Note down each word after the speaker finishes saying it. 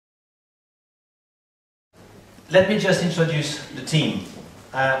let me just introduce the team.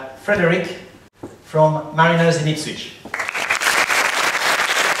 Frederick from Mariners in Ipswich.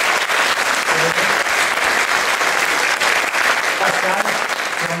 Pascal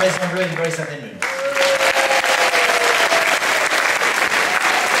from Maison Bleue in Bury St Edmunds.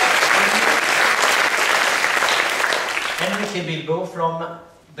 Enrique Bilbo from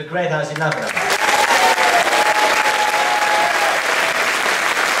the Great House in Lavenham.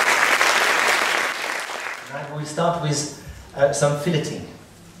 Right, we'll start with some filleting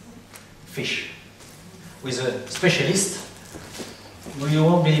fish with a specialist. You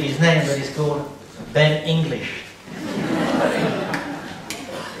won't believe his name, but he's called Ben English.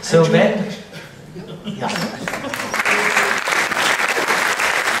 So Ben, yeah.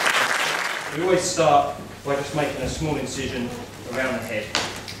 We always start by just making a small incision around the head.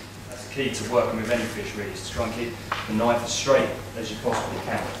 That's the key to working with any fish really, is to try and keep the knife as straight as you possibly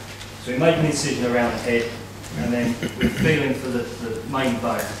can. So we make an incision around the head, and then we're feeling for the main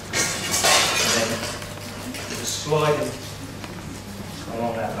bone. And then just sliding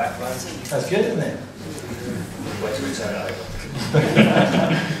along that backbone. That's good, isn't it? Wait till we turn it over.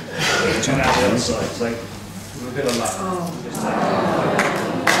 Turn out the other side, so with a bit of luck. Just take it.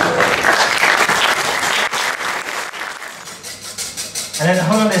 And then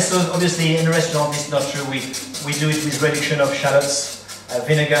Hollandaise sauce, obviously in the restaurant it's not true, we do it with reduction of shallots,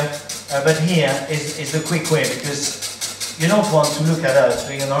 vinegar, but here is the quick way, because you don't want to look at us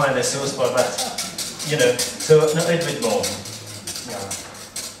doing an Hollandaise sauce for that, you know, so a little bit more. Yeah.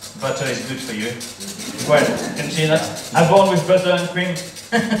 Butter is good for you. Well, you can see that? I'm born with butter and cream.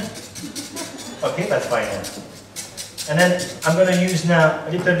 Okay, that's fine. And then I'm going to use now a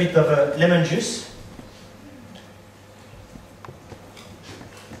little bit of lemon juice.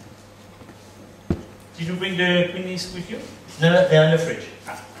 Did you bring the queenies with you? No, they're in the fridge.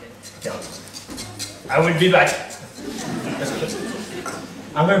 Ah, okay. Yeah. I will be back.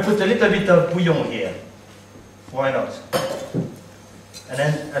 I'm going to put a little bit of bouillon here. Why not? And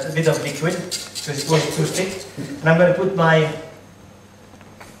then a bit of liquid, because it was too thick. And I'm going to put my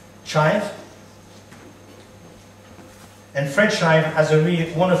chive. And French chive has a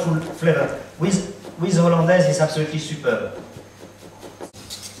really wonderful flavor. With Hollandaise, it's absolutely superb.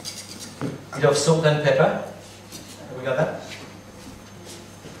 A bit of salt and pepper. Have we got that?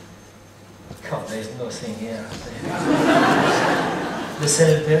 God, there is nothing here. Le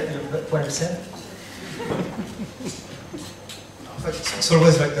sel, le poil de sel. It's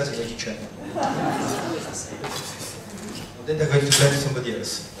always like that in the kitchen. Then they're going to blame somebody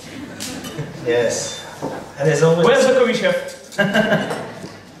else. Yes. And there's always... Where's the Cookery chef?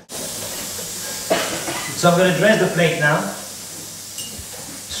 So I'm going to dress the plate now.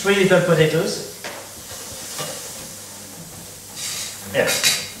 3 little potatoes. Yes.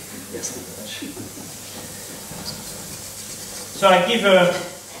 So I give a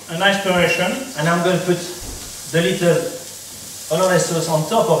nice preparation. And I'm going to put the little Hollandaise sauce on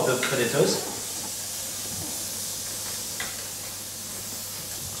top of the potatoes.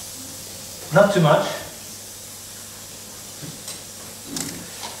 Not too much.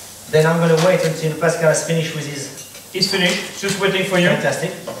 Then I'm going to wait until Pascal has finished with his... It's finished, just waiting for you.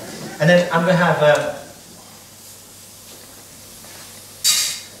 Fantastic. And then I'm going to have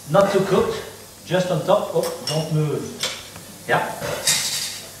not too cooked, just on top. Oh, don't move. Yeah.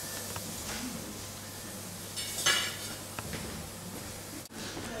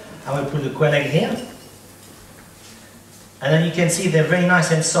 I will put the quail egg here. And then you can see they're very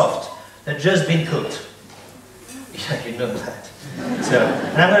nice and soft. They've just been cooked. Yeah, you know that. So,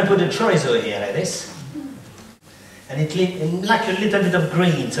 and I'm going to put the chorizo here like this. And it like a little bit of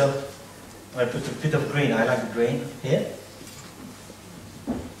green, so I put a bit of green. I like the green here.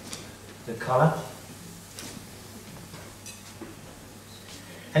 The color.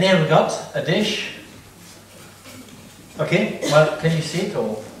 And here we got a dish. Okay, well, can you see it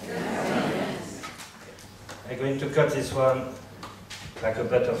or? Yes. I'm going to cut this one like a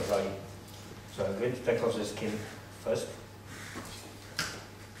butterfly. So I'm going to take off the skin first.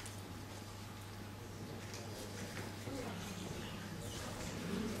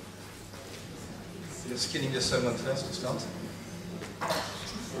 You're skinning the salmon first to start.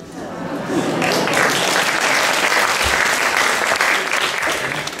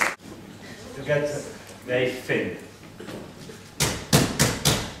 To get very thin.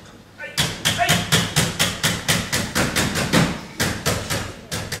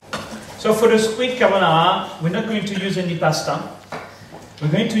 So for the squid carbonara, we're not going to use any pasta.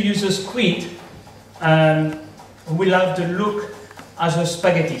 We're going to use a squid and we'll have the look as a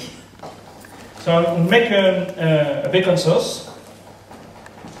spaghetti. So I'll make a bacon sauce.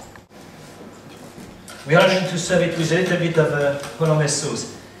 We are going to serve it with a little bit of a hollandaise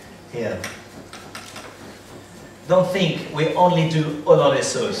sauce here. Don't think we only do hollandaise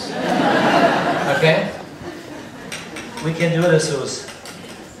sauce. Okay? We can do other sauce.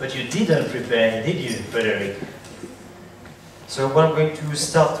 But you didn't prepare any, did you, Frederick? So what I'm going to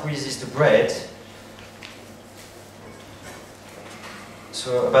start with is the bread.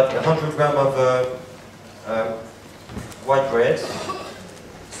 So about 100 grams of white bread.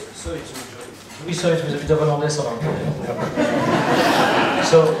 We serve it with a bit of hollandaise on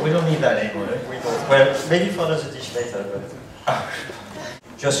So we don't need that anymore, eh? We don't. Well, maybe for another dish later, but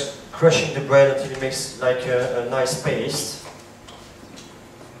just crushing the bread until it makes like a nice paste.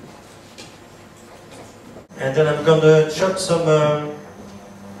 And then I'm gonna chop some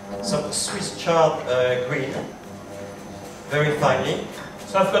Swiss chard green very finely.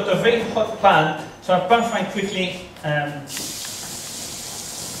 So I've got a very hot pan, so I'll pan fry quickly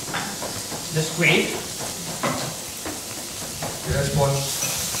the squid. The last one.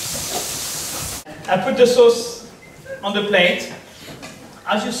 I put the sauce on the plate.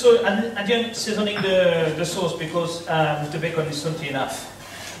 As you saw, I didn't seasoning the sauce because the bacon is salty enough.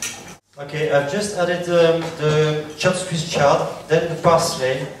 Okay, I've just added the chopped Swiss chard, then the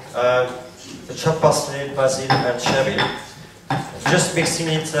parsley, the chopped parsley, basil and cherry. Just mixing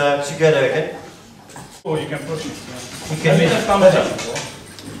it together again. Oh, you can push it. You can make it parmesan.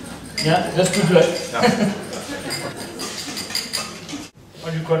 Yeah, that's good luck.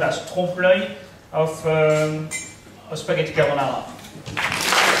 What do you call that? Trompe-l'œil of spaghetti carbonara.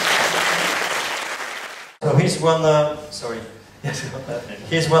 So here's one, sorry. Yes.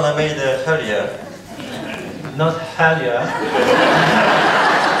 Here's one I made earlier. Not earlier.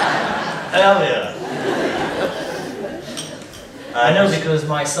 Earlier. I know because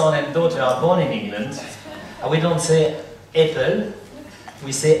my son and daughter are born in England. And we don't say apple,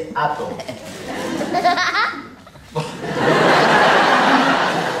 we say apple.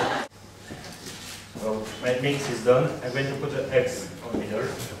 Well, my mix is done. I'm going to put the eggs on the middle.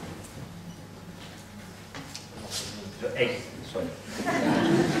 The egg, sorry.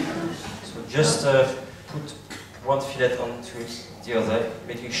 So just put one fillet onto the other,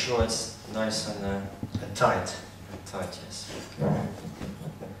 making sure it's nice and Tight. tight, yes.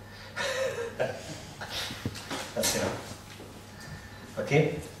 That's enough.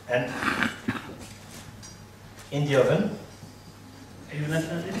 Okay, and in the oven.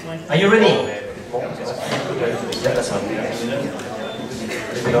 Are you ready? Yeah, that's fine. Leave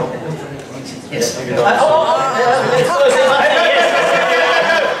it on. Yes. Leave it on. It's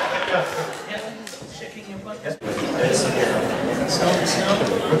Checking your butter. It's okay.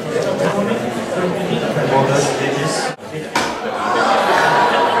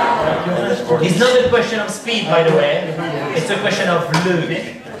 It's not a question of speed, by the way. It's a question of look.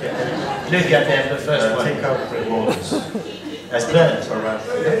 Look at them, the first one. Take out the borders. That's burnt. Around.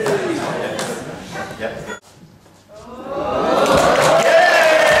 Yeah.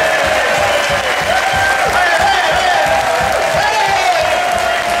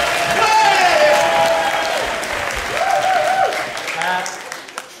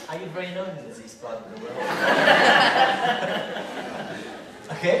 Are you very known in this part of the world?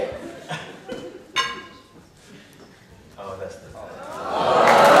 Okay. Oh, that's the.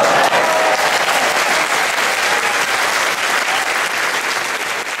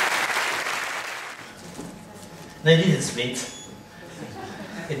 No, it didn't split.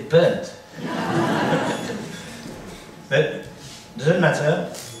 It burnt. But doesn't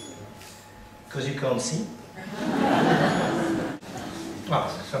matter because you can't see. Ah,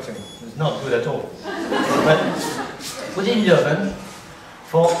 something it's not good at all. But put it in the oven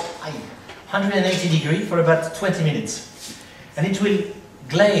for 180 degrees for about 20 minutes. And it will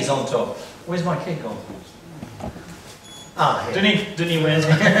glaze on top. Where's my cake gone? Ah, here. Denis, where's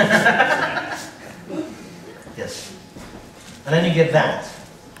it? Yes. And then you get that.